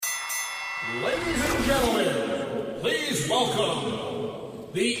Ladies and gentlemen, please welcome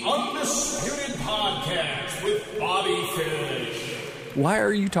the Undisputed Podcast with Bobby Fish. Why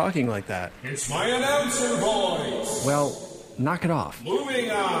are you talking like that? It's my announcer voice. Well, knock it off.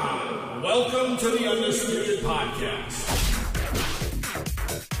 Moving on. Welcome to the Undisputed Podcast.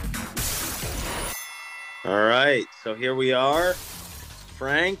 All right, so here we are.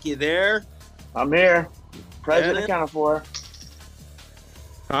 Frank, you there? I'm here. President Dennis? accounted for.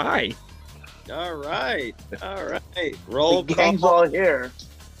 Hi. All right. Roll The gang's call all here.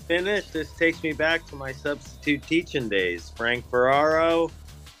 finished. This takes me back to my substitute teaching days. Frank Ferraro.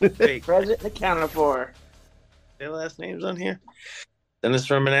 Wait, President accounted for. their last names on here? Dennis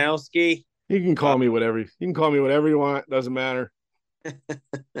Romanowski. You can call me whatever. You can call me whatever you want. Doesn't matter. All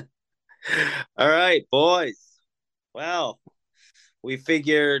right, boys. Well, we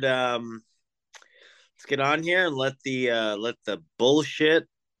figured let's get on here and let the bullshit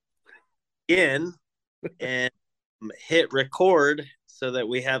in and hit record so that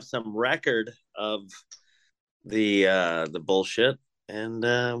we have some record of the bullshit, and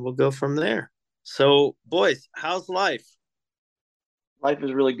we'll go from there. So, boys, how's life? Life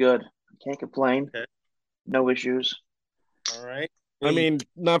is really good. Can't complain. Okay. No issues. All right. I mean,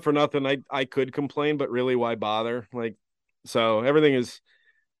 not for nothing. I could complain, but really, why bother? Like, so everything is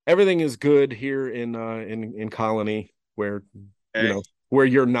good here in Colony, where where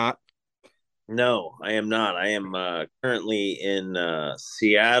you're not. No, I am not. I am currently in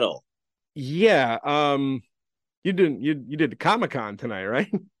Seattle. Yeah. You did the Comic-Con tonight, right?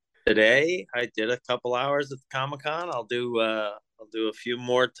 Today, I did a couple hours at the Comic-Con. I'll do a few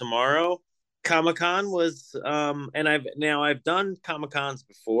more tomorrow. Comic-Con was and I've done Comic-Cons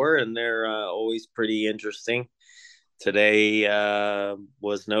before, and they're always pretty interesting. Today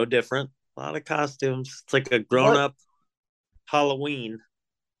was no different. A lot of costumes. It's like a grown-up Halloween,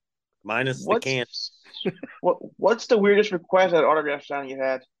 minus the can. What's the weirdest request at autograph signing you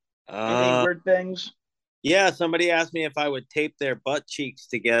had? Any weird things? Yeah, somebody asked me if I would tape their butt cheeks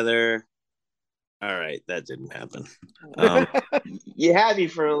together. All right, that didn't happen. You had me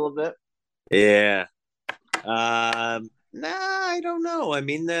for a little bit. Yeah. Nah, I don't know. I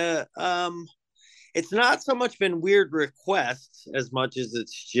mean, it's not so much been weird requests as much as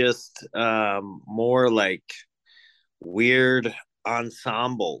it's just more like weird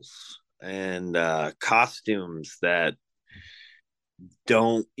ensembles and costumes that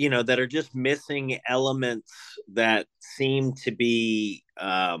don't, that are just missing elements that seem to be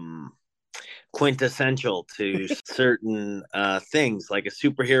quintessential to certain things, like a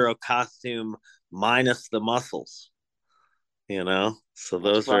superhero costume minus the muscles, so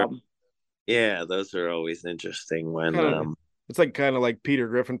those are always interesting when it's like kind of like Peter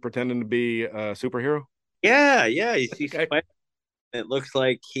Griffin pretending to be a superhero. Yeah, you see Okay. It looks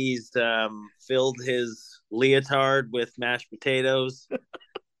like he's filled his leotard with mashed potatoes.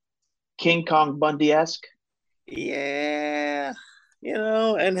 King Kong Bundy-esque. Yeah,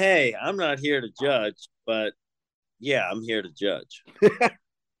 and hey, I'm not here to judge, but yeah, I'm here to judge. It's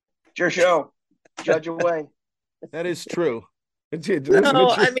your show. Judge away. That is true.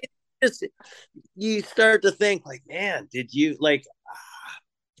 No, I mean, just you start to think like, man, did you like?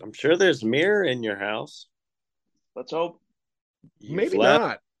 I'm sure there's a mirror in your house. Let's hope. Maybe left.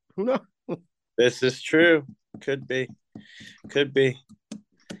 not. Who knows? This is true. Could be.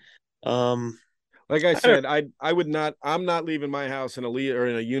 Like I said, I would not. I'm not leaving my house in a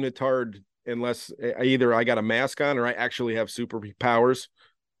unitard unless either I got a mask on or I actually have superpowers.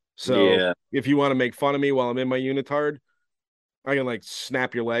 So Yeah. if you want to make fun of me while I'm in my unitard, I can like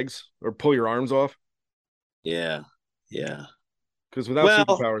snap your legs or pull your arms off. Yeah. Because without Well-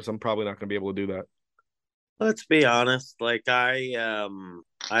 superpowers, I'm probably not going to be able to do that. Let's be honest. Like I've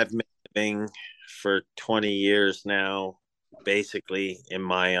been living for 20 years now, basically in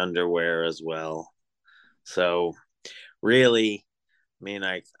my underwear as well. So really, I mean,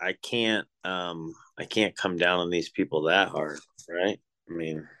 I can't come down on these people that hard, right? I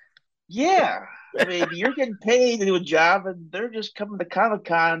mean, Yeah. I mean, you're getting paid to do a job, and they're just coming to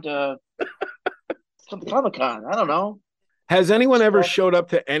Comic-Con to come to Comic-Con. I don't know. Has anyone ever showed up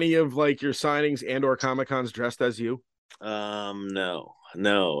to any of like your signings and or Comic-Cons dressed as you? no,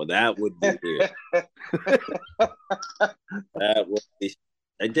 that would be weird. That would be.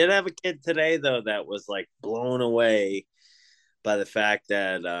 I did have a kid today though that was like blown away by the fact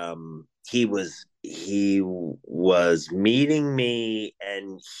that he was meeting me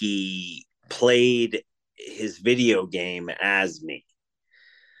and he played his video game as me,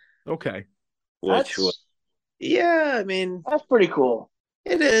 Okay. which was I mean, That's pretty cool.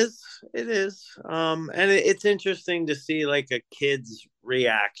 It is. It is. And it's interesting to see like a kid's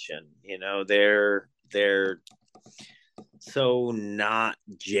reaction. They're so not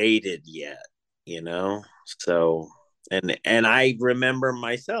jaded yet. So and I remember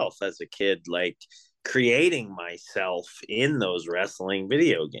myself as a kid, like creating myself in those wrestling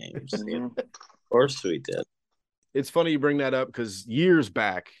video games. Of course we did. It's funny you bring that up because years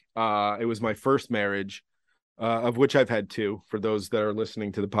back, it was my first marriage, of which I've had two. For those that are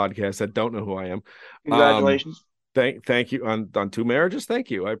listening to the podcast that don't know who I am, Congratulations. Thank you on two marriages.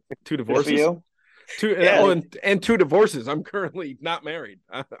 Thank you. I two divorces. Good for you. And two divorces. I'm currently not married.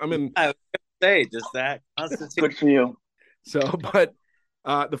 I'm in. I was gonna say, does that constitute? Good for you. So, but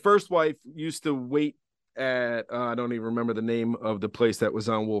the first wife used to wait at I don't even remember the name of the place that was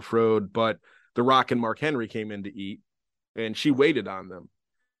on Wolf Road, but The Rock and Mark Henry came in to eat, and she waited on them,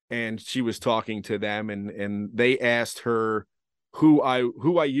 and she was talking to them, and they asked her who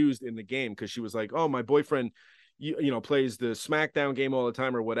I used in the game, because she was like, oh, my boyfriend plays the SmackDown game all the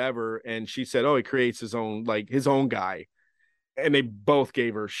time or whatever, and she said, oh, he creates his own guy. And they both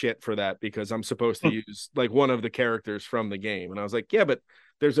gave her shit for that, because I'm supposed to use like one of the characters from the game. And I was like, yeah, but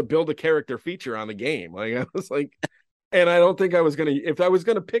there's a build a character feature on the game. Like, I was like, and I don't think if I was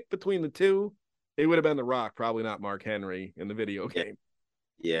going to pick between the two, it would have been The Rock, probably not Mark Henry in the video game.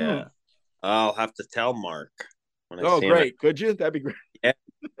 Yeah. I'll have to tell Mark. When I see great. Him. Could you? That'd be great.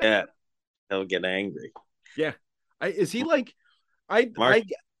 Yeah. He'll get angry. Yeah. Is he like, I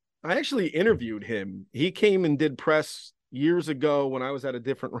actually interviewed him. He came and did press years ago when I was at a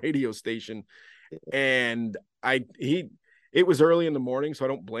different radio station, and it was early in the morning, so I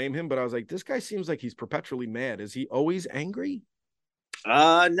don't blame him, but I was like, this guy seems like he's perpetually mad. Is he always angry?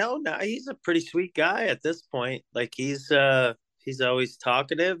 No, he's a pretty sweet guy at this point. Like he's always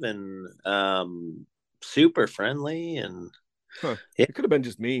talkative and super friendly, and it could have been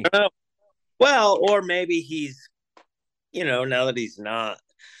just me. Well, or maybe he's now that he's not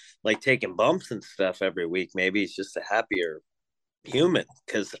like taking bumps and stuff every week, maybe he's just a happier human.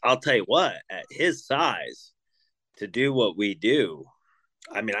 Because I'll tell you what, at his size, to do what we do,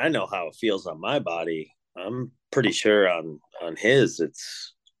 I mean, I know how it feels on my body. I'm pretty sure on his,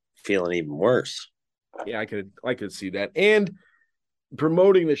 it's feeling even worse. Yeah, I could see that. And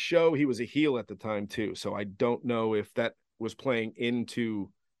promoting the show, he was a heel at the time too, so I don't know if that was playing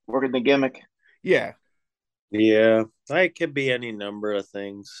into working the gimmick. Yeah. Yeah, it could be any number of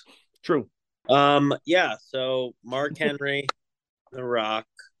things. True. Yeah, so Mark Henry, The Rock.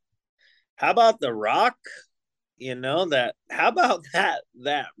 How about The Rock? How about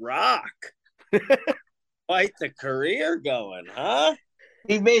that Rock? Quite the career going, huh?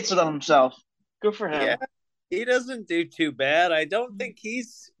 He made it on himself. Good for him. Yeah, he doesn't do too bad. I don't think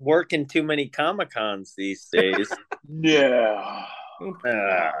he's working too many Comic-Cons these days. Yeah.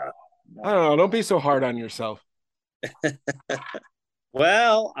 I don't know. Don't be so hard on yourself.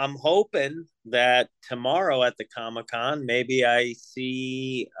 Well, I'm hoping that tomorrow at the Comic-Con, maybe I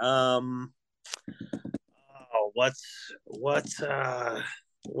see what's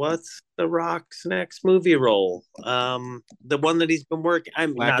The Rock's next movie role? The one that he's been working.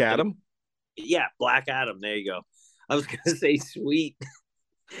 Black Adam. Yeah, Black Adam. There you go. I was gonna say sweet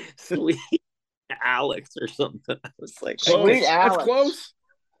Alex or something. I was like, Sweet Alex. That's close.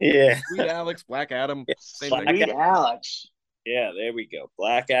 Yeah. Sweet Alex, Black Adam. Yeah, Sweet Alex. Yeah, there we go.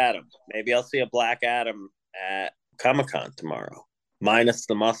 Black Adam. Maybe I'll see a Black Adam at Comic-Con tomorrow, minus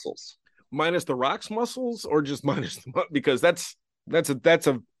the muscles. Minus the Rock's muscles, or just minus because that's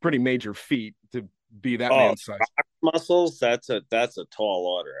a pretty major feat to be that man's size. Muscles. That's a tall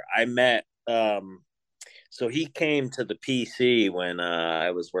order. I met. So he came to the PC when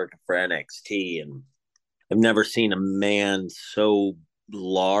I was working for NXT, and I've never seen a man so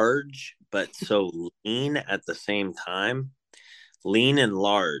large but so lean at the same time. Lean and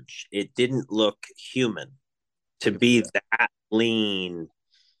large. It didn't look human to be that lean.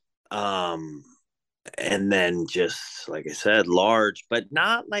 And then just like I said, large, but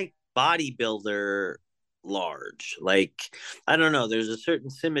not like bodybuilder large. Like, I don't know. There's a certain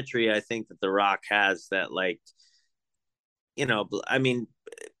symmetry I think that The Rock has that, like, I mean,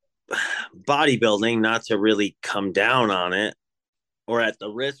 bodybuilding, not to really come down on it or at the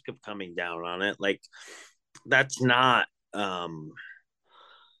risk of coming down on it, like, that's not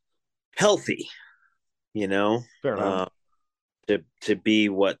healthy, Fair enough. To be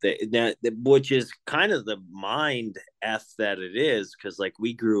what which is kind of the mind f that it is, because like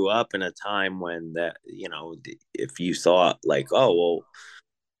we grew up in a time when that if you thought like, oh well,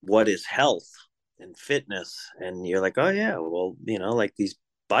 what is health and fitness, and you're like, oh yeah, well, like these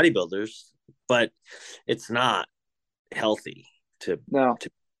bodybuilders, but it's not healthy No,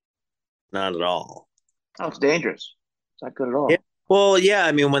 not at all. no, it's dangerous. It's not good at Yeah. all. Well, yeah,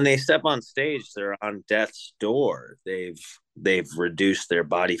 I mean, when they step on stage, they're on death's door. They've reduced their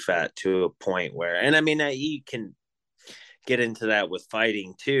body fat to a point where, and I mean, you can get into that with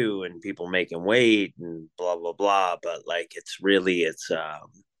fighting too, and people making weight and blah blah blah. But like, it's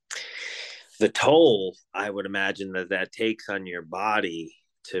the toll I would imagine that takes on your body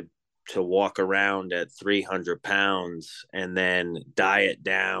to walk around at 300 pounds and then diet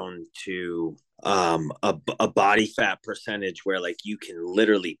down to a body fat percentage where like you can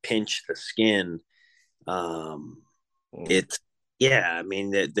literally pinch the skin. It's yeah, I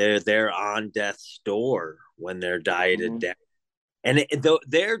mean they're on death's door when they're dieted down, and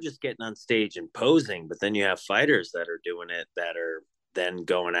they're just getting on stage and posing, but then you have fighters that are doing it that are then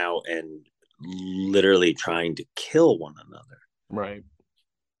going out and literally trying to kill one another. Right.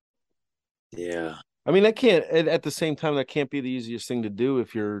 Yeah. I mean, that can't, at the same time, that can't be the easiest thing to do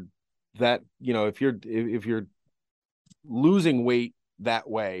if you're that, if you're losing weight that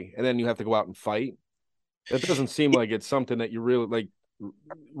way and then you have to go out and fight. That doesn't seem like it's something that you really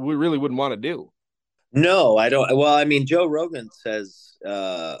we really wouldn't want to do. No, I don't. Well, I mean, Joe Rogan says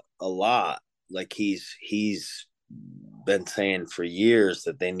a lot. Like he's been saying for years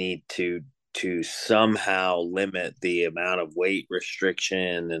that they need to somehow limit the amount of weight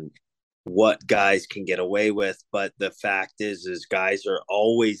restriction and what guys can get away with. But the fact is guys are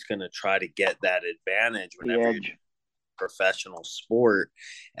always going to try to get that advantage whenever you're professional sport,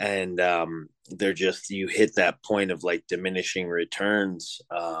 and you hit that point of like diminishing returns.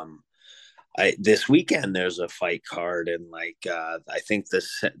 This weekend there's a fight card, and like I think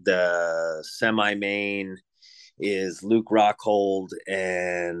the semi main is Luke Rockhold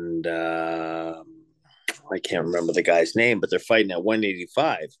and I can't remember the guy's name, but they're fighting at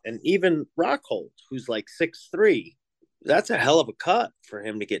 185, and even Rockhold, who's like 6'3", that's a hell of a cut for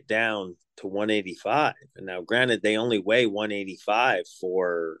him to get down to 185. And now, granted, they only weigh 185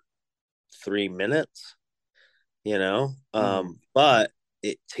 for 3 minutes, but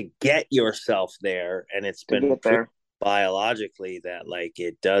to get yourself there, and it's been biologically that like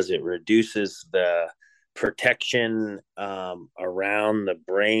it reduces the protection around the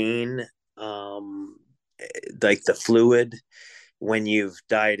brain, like the fluid, when you've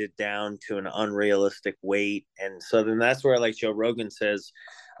dieted down to an unrealistic weight. And so then that's where like Joe Rogan says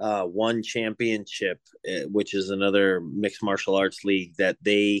One Championship, which is another mixed martial arts league, that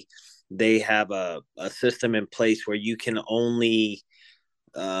they have a system in place where you can only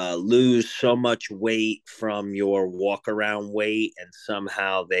lose so much weight from your walk around weight, and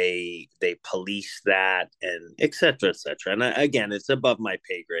somehow they police that, and et cetera, et cetera. And again, it's above my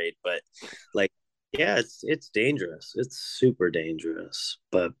pay grade, but like, yeah, it's dangerous. It's super dangerous,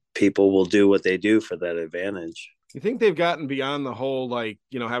 but people will do what they do for that advantage. You think they've gotten beyond the whole, like,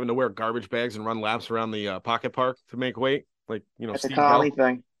 having to wear garbage bags and run laps around the pocket park to make weight? Like, it's a collie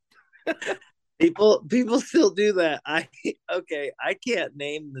thing. People still do that. I can't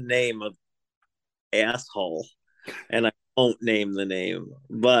name the name of asshole, and I won't name the name,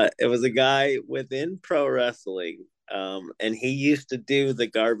 but it was a guy within pro wrestling, and he used to do the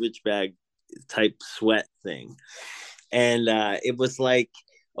garbage bag type sweat thing. And it was like,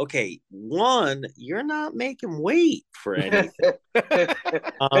 okay, one, you're not making weight for anything.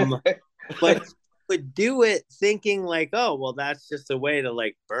 But would do it thinking like, oh, well, that's just a way to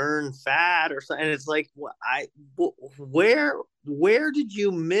like burn fat or something. And it's like, where did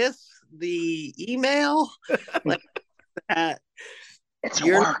you miss the email? Like that. It's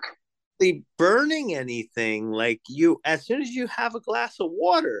you're work. Not really burning anything. Like as soon as you have a glass of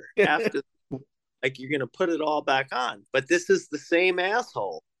water after, like you're gonna put it all back on. But this is the same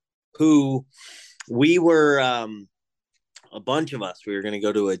asshole who we were, a bunch of us. We were gonna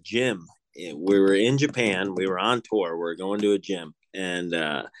go to a gym. We were in Japan. We were on tour. We were going to a gym, and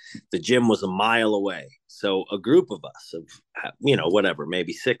the gym was a mile away. So a group of us of, whatever,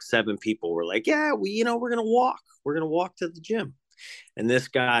 maybe 6-7 people were like, yeah, we're going to walk. We're going to walk to the gym. And this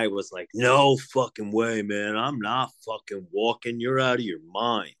guy was like, no fucking way, man. I'm not fucking walking. You're out of your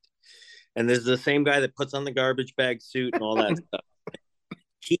mind. And there's the same guy that puts on the garbage bag suit and all that stuff.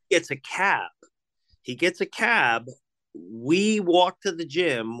 He gets a cab. We walk to the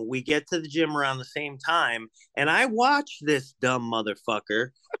gym. We get to the gym around the same time, and I watch this dumb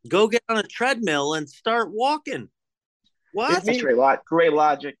motherfucker go get on a treadmill and start walking. What? That's great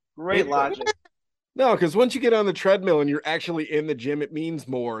logic. No, because once you get on the treadmill and you're actually in the gym, it means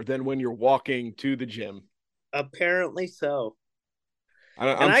more than when you're walking to the gym. Apparently so.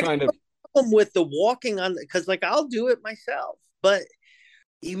 I'm trying to problem with the walking on, because like I'll do it myself, but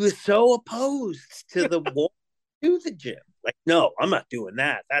he was so opposed to the walk to the gym. Like, no, I'm not doing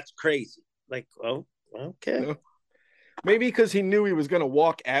that. That's crazy. Like, oh, okay. No. Maybe because he knew he was going to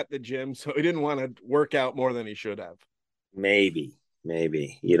walk at the gym, so he didn't want to work out more than he should have. Maybe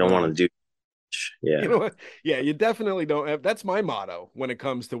you don't want to do. Yeah. You know what? Yeah, you definitely don't have. That's my motto when it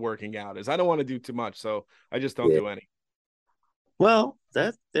comes to working out is I don't want to do too much, so I just don't do any. Well,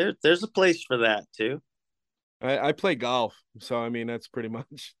 there's a place for that too. I play golf, so I mean that's pretty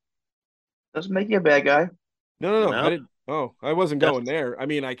much. Doesn't make you a bad guy. No. No. I didn't. Oh, I wasn't going there. I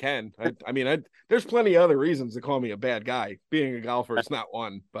mean, I can. I mean, there's plenty of other reasons to call me a bad guy. Being a golfer is not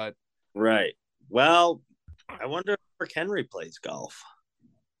one, but Right. Well, I wonder if Mark Henry plays golf.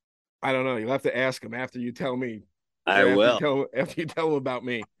 I don't know. You'll have to ask him after you tell me. I will. After you tell him about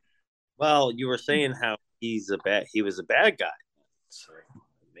me. Well, you were saying how he was a bad guy. So it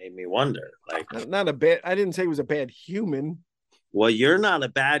made me wonder. Like, Not a bad. I didn't say he was a bad human. well, you're not a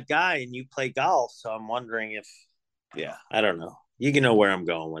bad guy and you play golf, so I'm wondering if, yeah, I don't know. You can know where I'm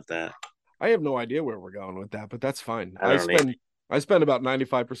going with that. I have no idea where we're going with that, but that's fine. I don't I spend about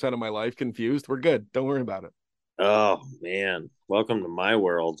 95% of my life confused. We're good. Don't worry about it. Oh man, welcome to my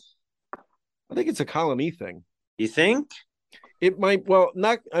world. I think it's a Colony thing. You think? It might. Well,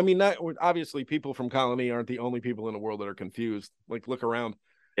 not. I mean, not obviously. People from Colony aren't the only people in the world that are confused. Like, look around.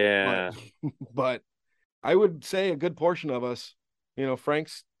 Yeah. But I would say a good portion of us. You know,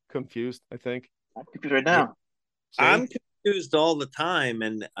 Frank's confused. I think. I'm confused right now. See? I'm confused all the time,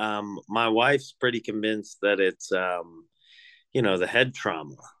 and my wife's pretty convinced that it's the head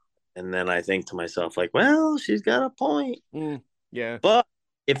trauma. And then I think to myself, like, well, she's got a point. Yeah. But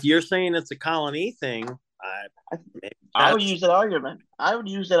if you're saying it's a Colony thing, I would use that argument.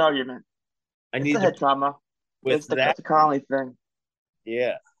 I need the head trauma. With that, that's a Colony thing.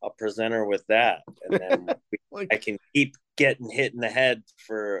 Yeah, I'll present her with that, and then I can keep getting hit in the head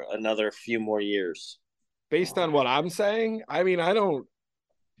for another few more years. Based on what I'm saying, I mean, I don't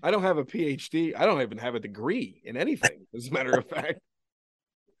have a PhD. I don't even have a degree in anything, as a matter of fact.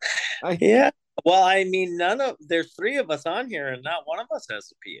 Yeah. Well, I mean, there's three of us on here, and not one of us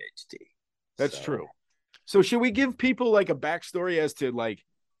has a PhD. That's true. So should we give people like a backstory as to like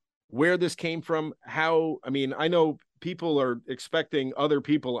where this came from? How, I mean, I know people are expecting other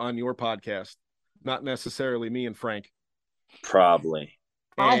people on your podcast, not necessarily me and Frank. Probably.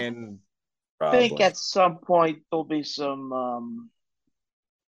 And I think at some point there'll be some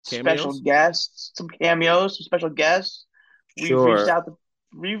special guests, some cameos, some special guests. Sure.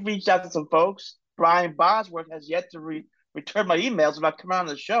 We've reached out to some folks. Brian Bosworth has yet to return my emails about coming on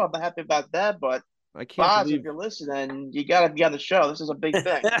the show. I'm not happy about that, but I can't Boz, believe if you're listening, you got to be on the show. This is a big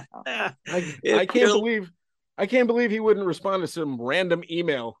thing. I can't believe he wouldn't respond to some random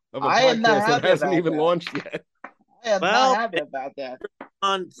email of a podcast that hasn't even launched yet. I am not happy about that.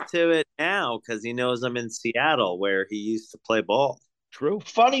 On to it now because he knows I'm in Seattle where he used to play ball. True.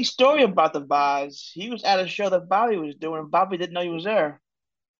 Funny story about the Boz. He was at a show that Bobby was doing, and Bobby didn't know he was there.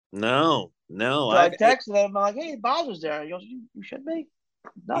 No. So I texted him. I'm like, "Hey, Boz was there." He goes, "You should be."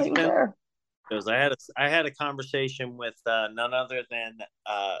 No, he was there. Because I had a conversation with none other than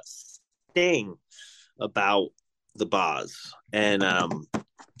Sting about the Boz, and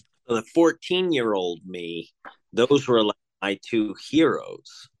the 14-year-old me. Those were like my two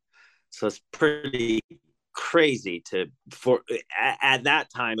heroes. So it's pretty crazy at that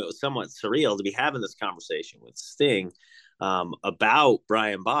time. It was somewhat surreal to be having this conversation with Sting about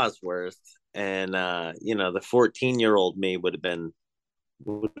Brian Bosworth, and the 14-year-old me would have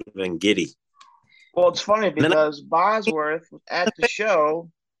been giddy. Well, it's funny because Bosworth was at the show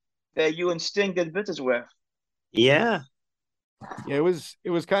that you and Sting did business with. Yeah. Yeah, it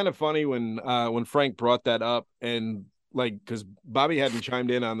was kind of funny when Frank brought that up, and like because Bobby hadn't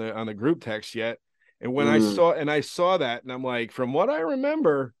chimed in on the group text yet, and when I saw that, and I'm like, from what I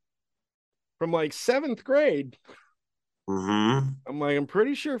remember from like 7th grade, I'm like, I'm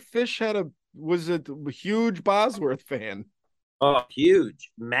pretty sure Fish was a huge Bosworth fan. Oh, huge.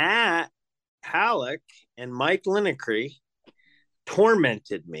 Matt Halleck and Mike Linekrey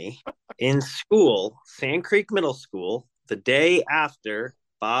tormented me in school, Sand Creek Middle School, the day after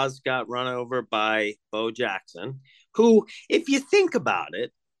Boz got run over by Bo Jackson, who, if you think about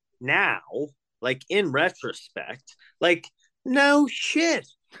it now, like in retrospect, like, no shit.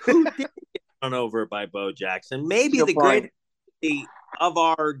 Who did get run over by Bo Jackson? Maybe the greatest of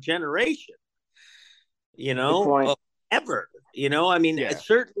our generation, ever. I mean, it's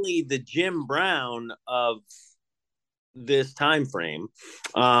certainly the Jim Brown of this time frame.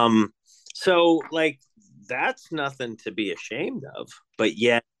 So like that's nothing to be ashamed of. But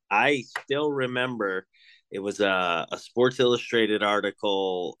yet I still remember It was a Sports Illustrated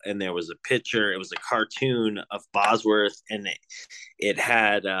article, and there was a picture. It was a cartoon of Bosworth, and it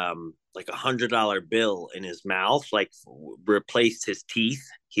had like $100 bill in his mouth, like replaced his teeth.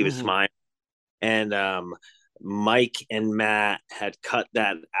 He was smiling, and Mike and Matt had cut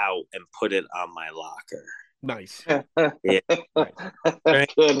that out and put it on my locker. Nice. Yeah,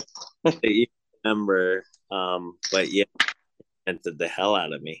 Good. you remember, but yeah, entered the hell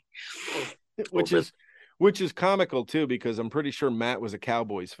out of me. Which is comical too, because I'm pretty sure Matt was a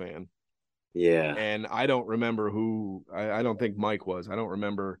Cowboys fan. Yeah, And I don't remember who. I don't think Mike was. I don't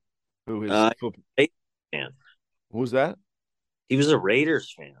remember who his fan. Who was that? He was a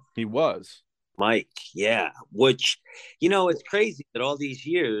Raiders fan. He was. Mike, yeah. Which, it's crazy that all these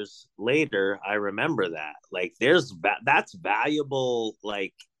years later, I remember that. Like, that's valuable,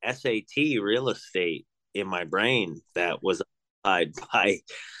 like SAT real estate in my brain that was occupied by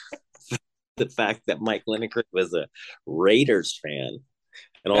the fact that Mike Lineker was a Raiders fan,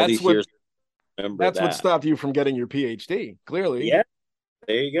 and all these years. Remember that's what stopped you from getting your PhD. Clearly, yeah.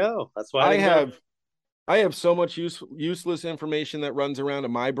 There you go. That's why I have so much useless information that runs around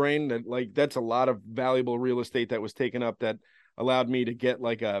in my brain that, like, that's a lot of valuable real estate that was taken up that allowed me to get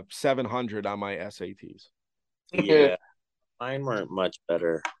like a 700 on my SATs. Yeah, mine weren't much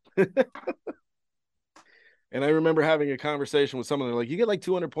better. And I remember having a conversation with someone. They're like, "You get like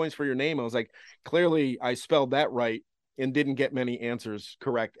 200 points for your name." I was like, "Clearly, I spelled that right and didn't get many answers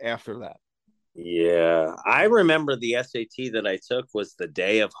correct after that." Yeah, I remember the SAT that I took was the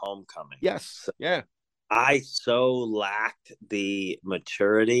day of homecoming. Yes, so yeah. I so lacked the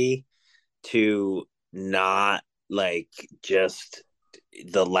maturity to not like just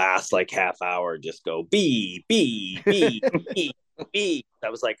the last like half hour just go B. I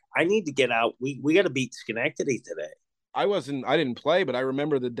was like, I need to get out. We got to beat Schenectady today. I didn't play, but I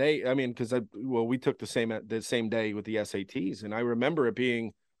remember the day. I mean, because we took the same day with the SATs, and I remember it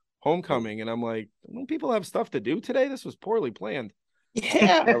being homecoming, and I'm like, don't people have stuff to do today? This was poorly planned.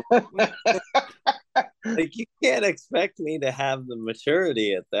 Yeah. Like, you can't expect me to have the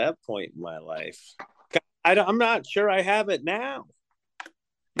maturity at that point in my life. I'm not sure I have it now.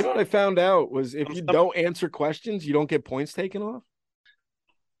 You know what I found out was if you don't answer questions, you don't get points taken off.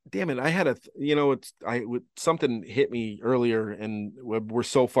 Damn it. I had something hit me earlier, and we're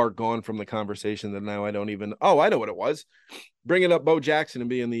so far gone from the conversation that now I don't even, I know what it was. Bringing up Bo Jackson and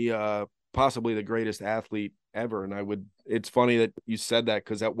being the, possibly the greatest athlete ever. And it's funny that you said that,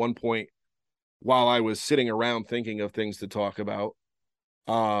 because at one point while I was sitting around thinking of things to talk about,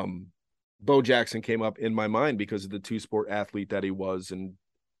 Bo Jackson came up in my mind because of the two-sport athlete that he was. And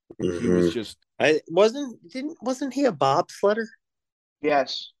he was just, wasn't he a bobsledder?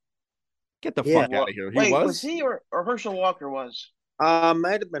 Yes. Get the fuck out of here. Was he or Herschel Walker was?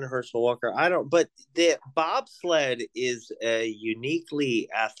 Might have been Herschel Walker. I don't, but the bobsled is a uniquely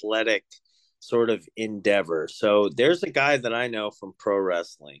athletic sort of endeavor. So there's a guy that I know from pro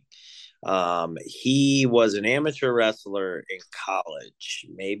wrestling. He was an amateur wrestler in college.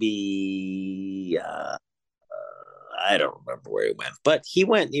 Maybe I don't remember where he went, but he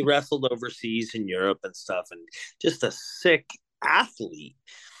wrestled overseas in Europe and stuff, and just a sick athlete.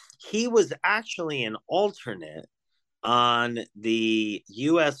 He was actually an alternate on the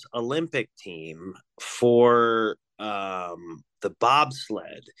U.S. Olympic team for the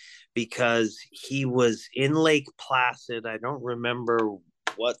bobsled, because he was in Lake Placid. I don't remember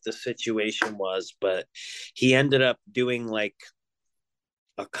what the situation was, but he ended up doing like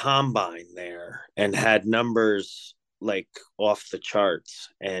a combine there and had numbers like off the charts,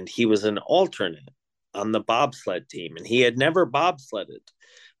 and he was an alternate on the bobsled team, and he had never bobsledded,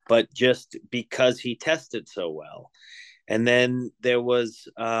 but just because he tested so well. And then there was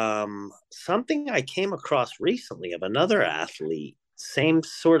something I came across recently of another athlete, same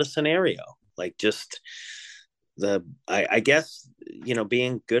sort of scenario, like just I guess,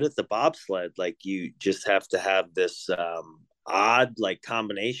 being good at the bobsled, like you just have to have this odd like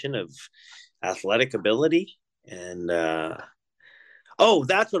combination of athletic ability and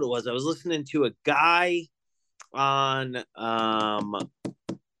that's what it was. I was listening to a guy on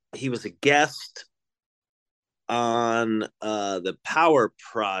he was a guest on the Power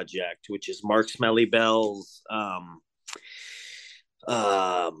Project, which is Mark Smelly Bell's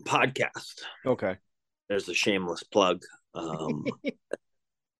podcast. Okay. There's a shameless plug.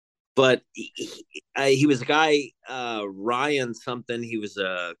 But he was a guy, Ryan something. He was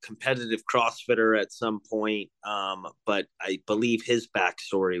a competitive CrossFitter at some point. But I believe his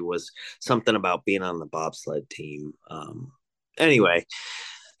backstory was something about being on the bobsled team. Anyway,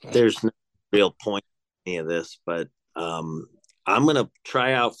 there's no real point in any of this, but I'm going to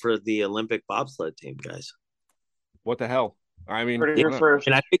try out for the Olympic bobsled team, guys. What the hell? I mean, Heard it here first.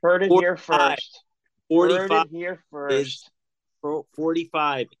 And I think Heard it here 45 first. 45 Heard it here first.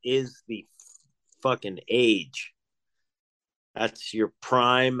 45 is the fucking age. That's your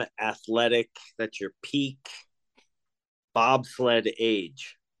prime athletic. That's your peak bobsled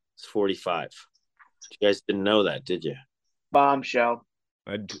age. It's 45. You guys didn't know that, did you? Bombshell.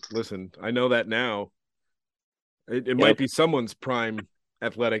 listen, I know that now. It might be someone's prime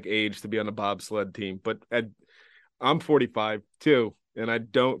athletic age to be on a bobsled team, but I'm 45 too, and I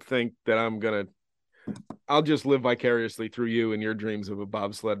don't think that I'll just live vicariously through you and your dreams of a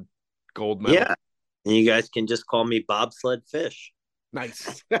bobsled gold medal. Yeah, and you guys can just call me Bobsled Fish.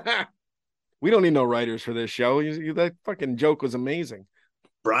 Nice. We don't need no writers for this show. That fucking joke was amazing.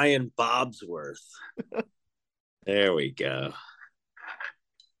 Brian Bobsworth. There we go.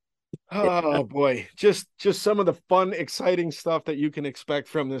 Oh boy, just some of the fun, exciting stuff that you can expect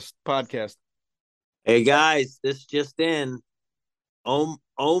from this podcast. Hey guys, this just in.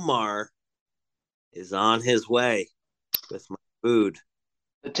 Omar is on his way with my food.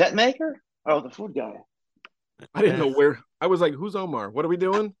 The tent maker? Oh, the food guy. I didn't know where. I was like, "Who's Omar? What are we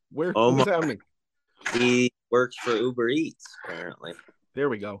doing? What's happening?" He works for Uber Eats, apparently. There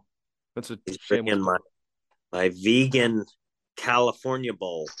we go. That's a He's bringing my vegan California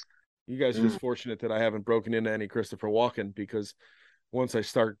bowl. You guys are just fortunate that I haven't broken into any Christopher Walken, because once I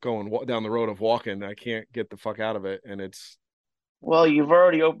start going down the road of Walken, I can't get the fuck out of it. And it's. Well, you've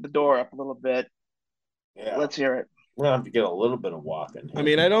already opened the door up a little bit. Yeah. Let's hear it. We're gonna have to get a little bit of Walken. I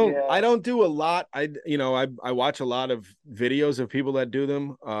mean, I don't do a lot. I watch a lot of videos of people that do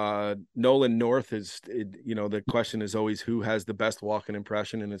them. Nolan North is, the question is always who has the best Walken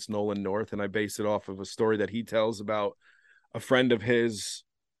impression, and it's Nolan North. And I base it off of a story that he tells about a friend of his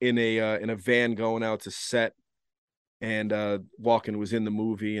in a van going out to set, and Walken was in the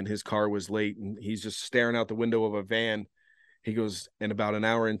movie and his car was late, and he's just staring out the window of a van. He goes, and about an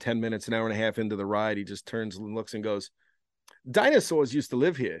hour and 10 minutes, an hour and a half into the ride, he just turns and looks and goes, "Dinosaurs used to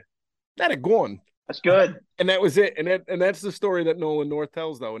live here. That are gone." That's good. And that was it. And that's the story that Nolan North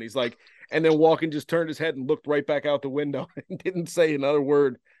tells, though. And he's like, and then Walken just turned his head and looked right back out the window and didn't say another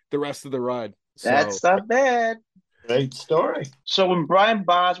word the rest of the ride. That's not bad. Great story. So when Brian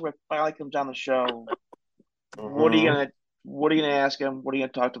Bosworth finally comes on the show, what are you gonna ask him? What are you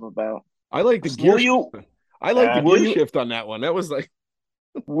gonna talk to him about? I like the gear. The gear shift on that one. That was like.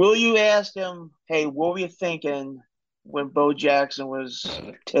 Will you ask him, hey, what were you thinking when Bo Jackson was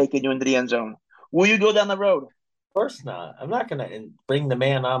taking you into the end zone? Will you go down the road? Of course not. I'm not going to bring the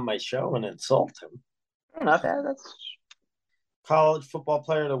man on my show and insult him. Fair enough. That's college football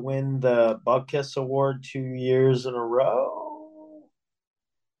player to win the Butkus Award 2 years in a row.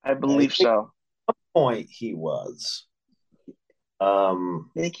 I believe so. At some point he was. I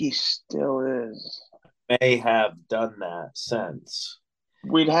think he still is. May have done that since.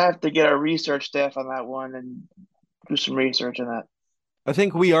 We'd have to get our research staff on that one and do some research on that. I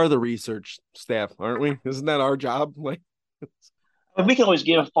think we are the research staff, aren't we? Isn't that our job? Like, I mean, we can always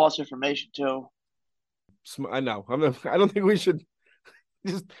give false information too. I know. I don't think we should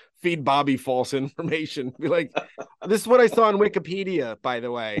just feed Bobby false information. Be like, "This is what I saw on Wikipedia, by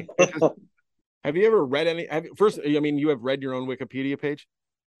the way." Have you ever read any? You have read your own Wikipedia page?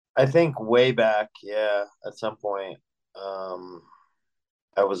 I think way back, yeah, at some point,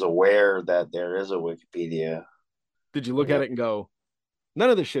 I was aware that there is a Wikipedia. Did you look at it and go, "None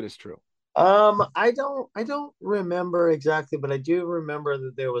of this shit is true"? I don't remember exactly, but I do remember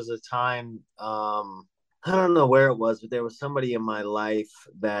that there was a time, I don't know where it was, but there was somebody in my life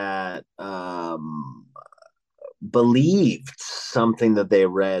that believed something that they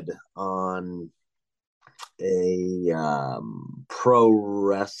read on a pro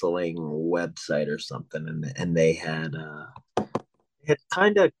wrestling website or something, and they had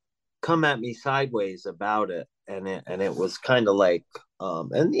kind of come at me sideways about it, and it was kind of like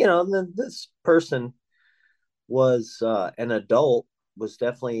and then this person was an adult, was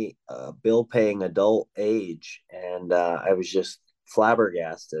definitely bill paying adult age, and I was just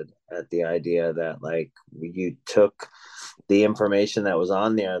flabbergasted at the idea that, like, you took the information that was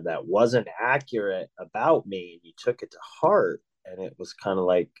on there that wasn't accurate about me and you took it to heart. And it was kind of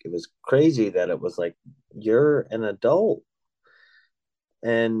like, it was crazy that it was like, you're an adult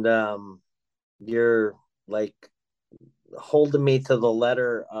and you're like holding me to the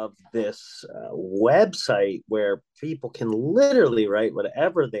letter of this website where people can literally write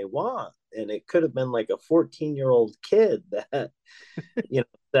whatever they want. And it could have been like a 14-year-old kid that,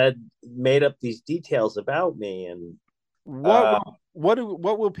 that made up these details about me. And what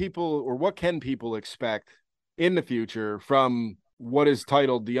will people, or what can people expect in the future from what is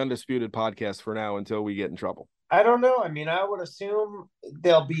titled the Undisputed Podcast for now until we get in trouble? I don't know. I mean, I would assume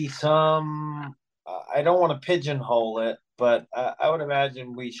there'll be some. I don't want to pigeonhole it, but I would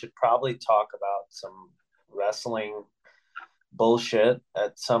imagine we should probably talk about some wrestling bullshit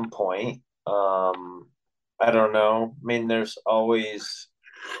at some point. I don't know. I mean, there's always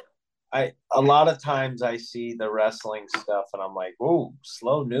a lot of times I see the wrestling stuff and I'm like, "Ooh,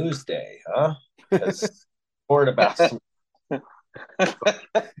 slow news day, huh?" Because bored about some, but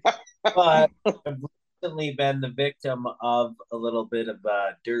I've recently been the victim of a little bit of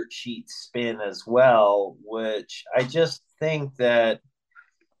a dirt sheet spin as well, which I just think that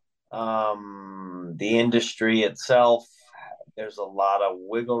the industry itself, there's a lot of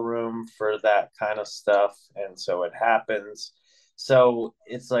wiggle room for that kind of stuff, and so it happens. So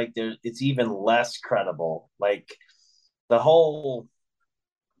it's like it's even less credible. Like the whole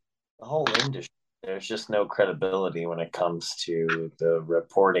the whole industry, there's just no credibility when it comes to the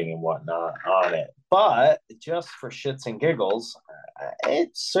reporting and whatnot on it. But just for shits and giggles,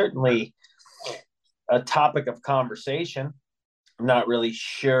 it's certainly a topic of conversation. I'm not really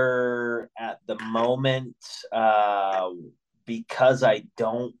sure at the moment, because I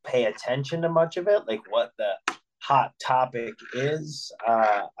don't pay attention to much of it, like what the hot topic is.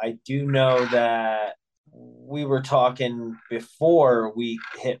 I do know that we were talking before we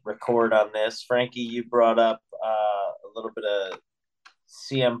hit record on this. Frankie, you brought up a little bit of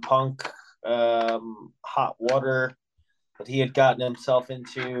CM Punk, hot water that he had gotten himself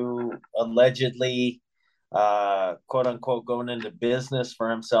into, allegedly, quote unquote, going into business for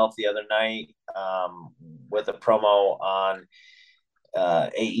himself the other night, with a promo on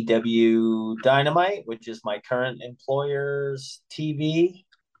AEW Dynamite, which is my current employer's TV.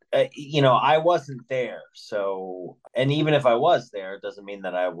 I wasn't there, so, and even if I was there, it doesn't mean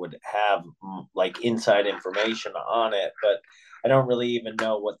that I would have like inside information on it. But I don't really even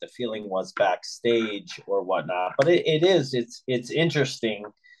know what the feeling was backstage or whatnot. But it's interesting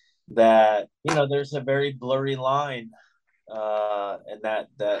that there's a very blurry line, and that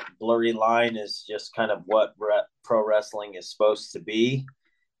blurry line is just kind of what pro wrestling is supposed to be.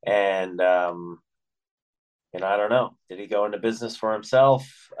 And I don't know. Did he go into business for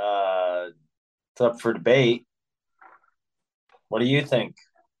himself? It's up for debate. What do you think?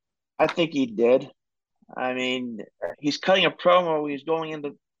 I think he did. I mean, he's cutting a promo. He's going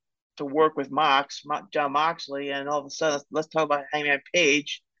into to work with John Moxley, and all of a sudden, let's talk about Hangman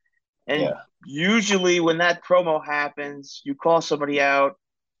Page. And Yeah. usually, when that promo happens, you call somebody out.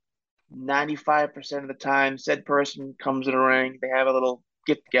 95% of the time, said person comes in the ring. They have a little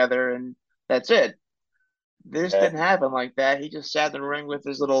get together, and that's it. This Okay. didn't happen like that. He just sat in the ring with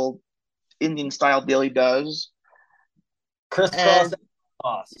his little Indian style deal he does. Crisscross And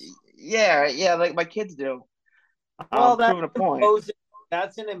boss. yeah, like my kids do. Well, Proving a point.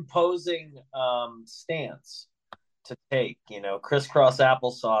 that's an imposing stance to take. Crisscross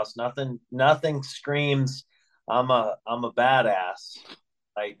applesauce. Nothing screams I'm a badass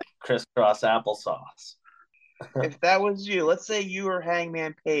like crisscross applesauce. If that was you, let's say you were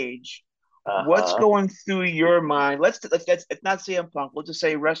Hangman Page, what's Uh-huh. going through your mind? Let's not CM Punk. We'll just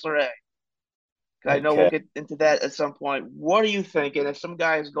say Wrestler A. I know we'll Okay. get into that at some point. What are you thinking if some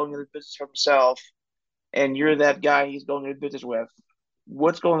guy is going into business for himself and you're that guy he's going into business with?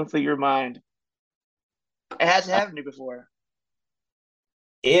 What's going through your mind? It hasn't happened to me before.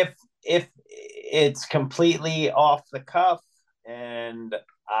 If it's completely off the cuff and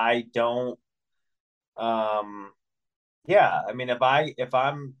I don't, yeah, I mean, if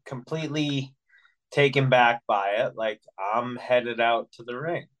I'm completely taken back by it, like I'm headed out to the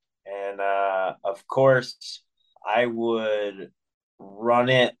ring, and of course I would run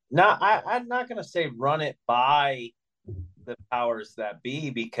it. Not I'm not gonna say run it by the powers that be,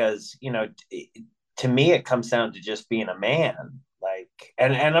 because to me it comes down to just being a man. Like,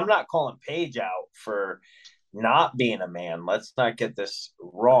 and I'm not calling Paige out for not being a man. Let's not get this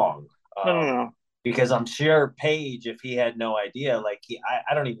wrong. No, no, no. Because I'm sure Paige, if he had no idea, like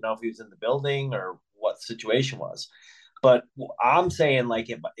I don't even know if he was in the building or what the situation was. But I'm saying, like,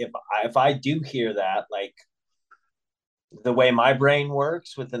 if I do hear that, like, the way my brain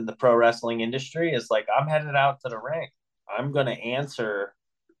works within the pro wrestling industry is like I'm headed out to the ring. I'm going to answer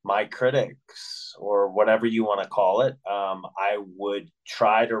my critics or whatever you want to call it. I would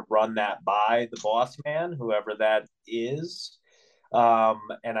try to run that by the boss man, whoever that is.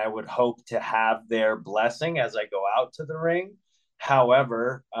 And I would hope to have their blessing as I go out to the ring.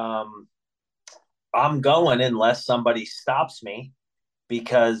 However, I'm going unless somebody stops me,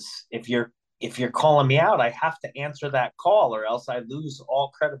 because if you're calling me out, I have to answer that call or else I lose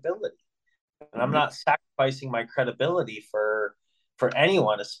all credibility. And I'm not sacrificing my credibility for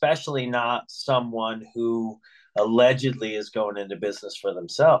anyone, especially not someone who allegedly is going into business for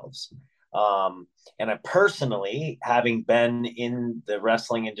themselves. And I personally, having been in the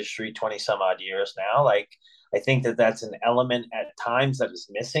wrestling industry 20 some odd years now, like, I think that that's an element at times that is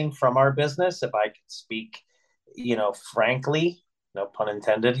missing from our business. If I could speak, frankly, no pun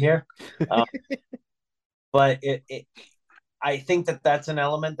intended here. But I think that that's an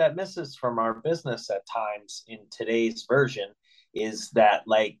element that misses from our business at times in today's version, is that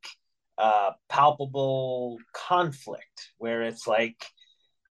like palpable conflict where it's like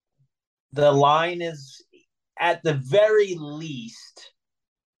the line is at the very least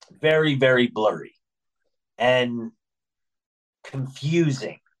very, very blurry and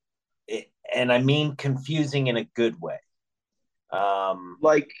confusing. And I mean confusing in a good way.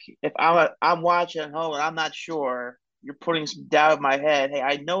 Like if I'm watching at home and I'm not sure, you're putting some doubt in my head. Hey,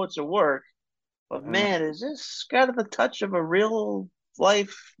 I know it's a work, but man, is this got a touch of a real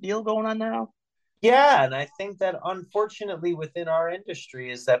life deal going on now? Yeah, and I think that unfortunately within our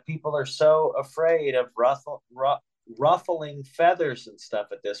industry is that people are so afraid of ruffling feathers and stuff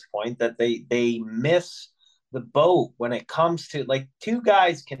at this point that they miss the boat when it comes to, like, two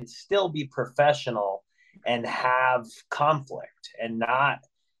guys can still be professional and have conflict and not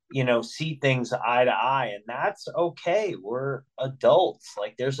see things eye to eye, and that's okay. We're adults.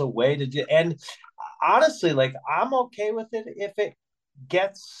 Like, there's a way to do, and honestly, like, I'm okay with it if it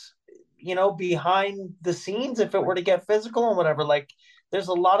gets behind the scenes, if it were to get physical and whatever. Like, there's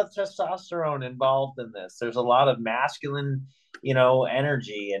a lot of testosterone involved in this. There's a lot of masculine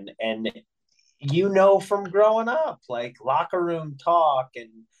energy, and from growing up, like locker room talk and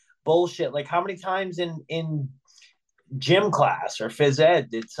bullshit. Like, how many times in gym class or phys ed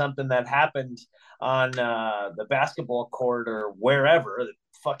did something that happened on the basketball court or wherever, the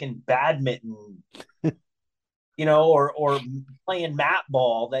fucking badminton, or playing mat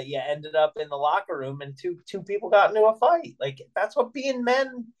ball, that you ended up in the locker room and two people got into a fight. Like, that's what being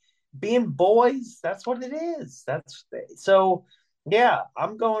men, being boys, that's what it is. So yeah,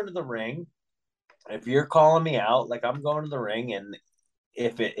 I'm going to the ring. If you're calling me out, like, I'm going to the ring, and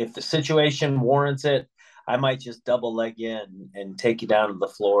if the situation warrants it, I might just double leg you and take you down to the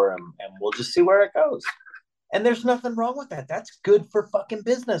floor, and we'll just see where it goes. And there's nothing wrong with that. That's good for fucking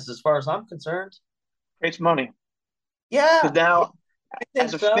business as far as I'm concerned. It's money. Yeah. Because now,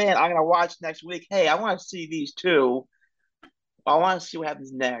 as a fan, I'm going to watch next week. Hey, I want to see these two. I want to see what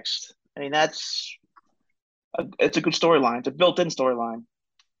happens next. I mean, it's a good storyline. It's a built-in storyline.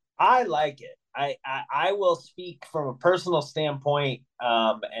 I like it. I will speak from a personal standpoint,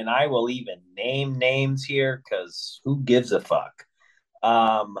 and I will even name names here because who gives a fuck.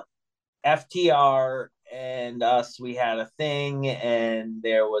 FTR and us, we had a thing, and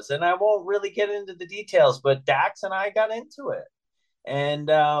and I won't really get into the details, but Dax and I got into it. And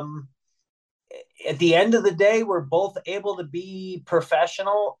at the end of the day, we're both able to be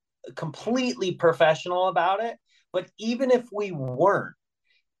professional, completely professional about it. But even if we weren't,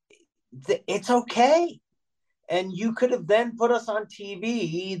 it's okay. And you could have then put us on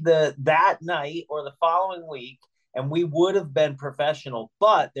TV that night or the following week, and we would have been professional,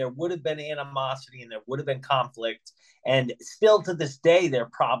 but there would have been animosity and there would have been conflict. And still to this day, there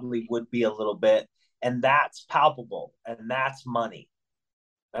probably would be a little bit. And that's palpable, and that's money.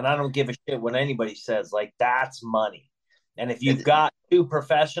 And I don't give a shit what anybody says. Like, that's money. And if you've got two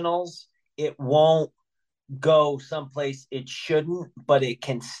professionals, it won't go someplace it shouldn't, but it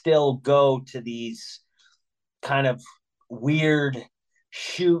can still go to these kind of weird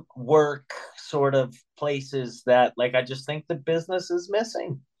shoot work sort of places that, like, I just think the business is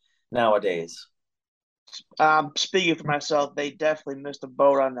missing nowadays. Speaking for myself, they definitely missed a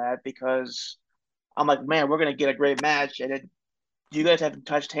boat on that, because I'm like, man, we're going to get a great match, and you guys haven't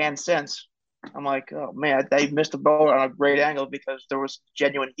touched hands since. I'm like, oh man, they missed a boat on a great angle because there was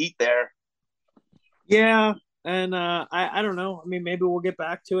genuine heat there. Yeah, and I don't know. I mean, maybe we'll get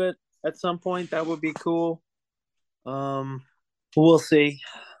back to it at some point. That would be cool. We'll see.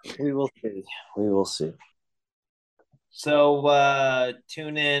 We will see. So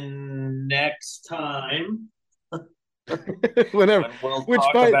tune in next time. Whenever. We'll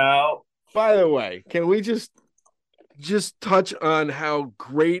talk about. By the way, can we just touch on how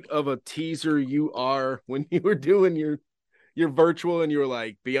great of a teaser you are when you were doing your virtual, and you were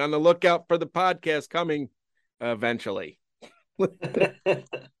like, be on the lookout for the podcast coming eventually.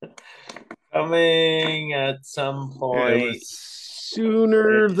 Coming at some point.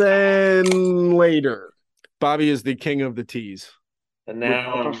 Sooner than later. Bobby is the king of the tease. And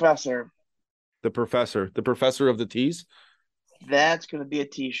now the professor. The professor of the tease. That's going to be a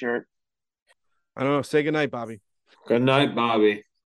t-shirt. I don't know. Say goodnight, Bobby. Good night, Bobby.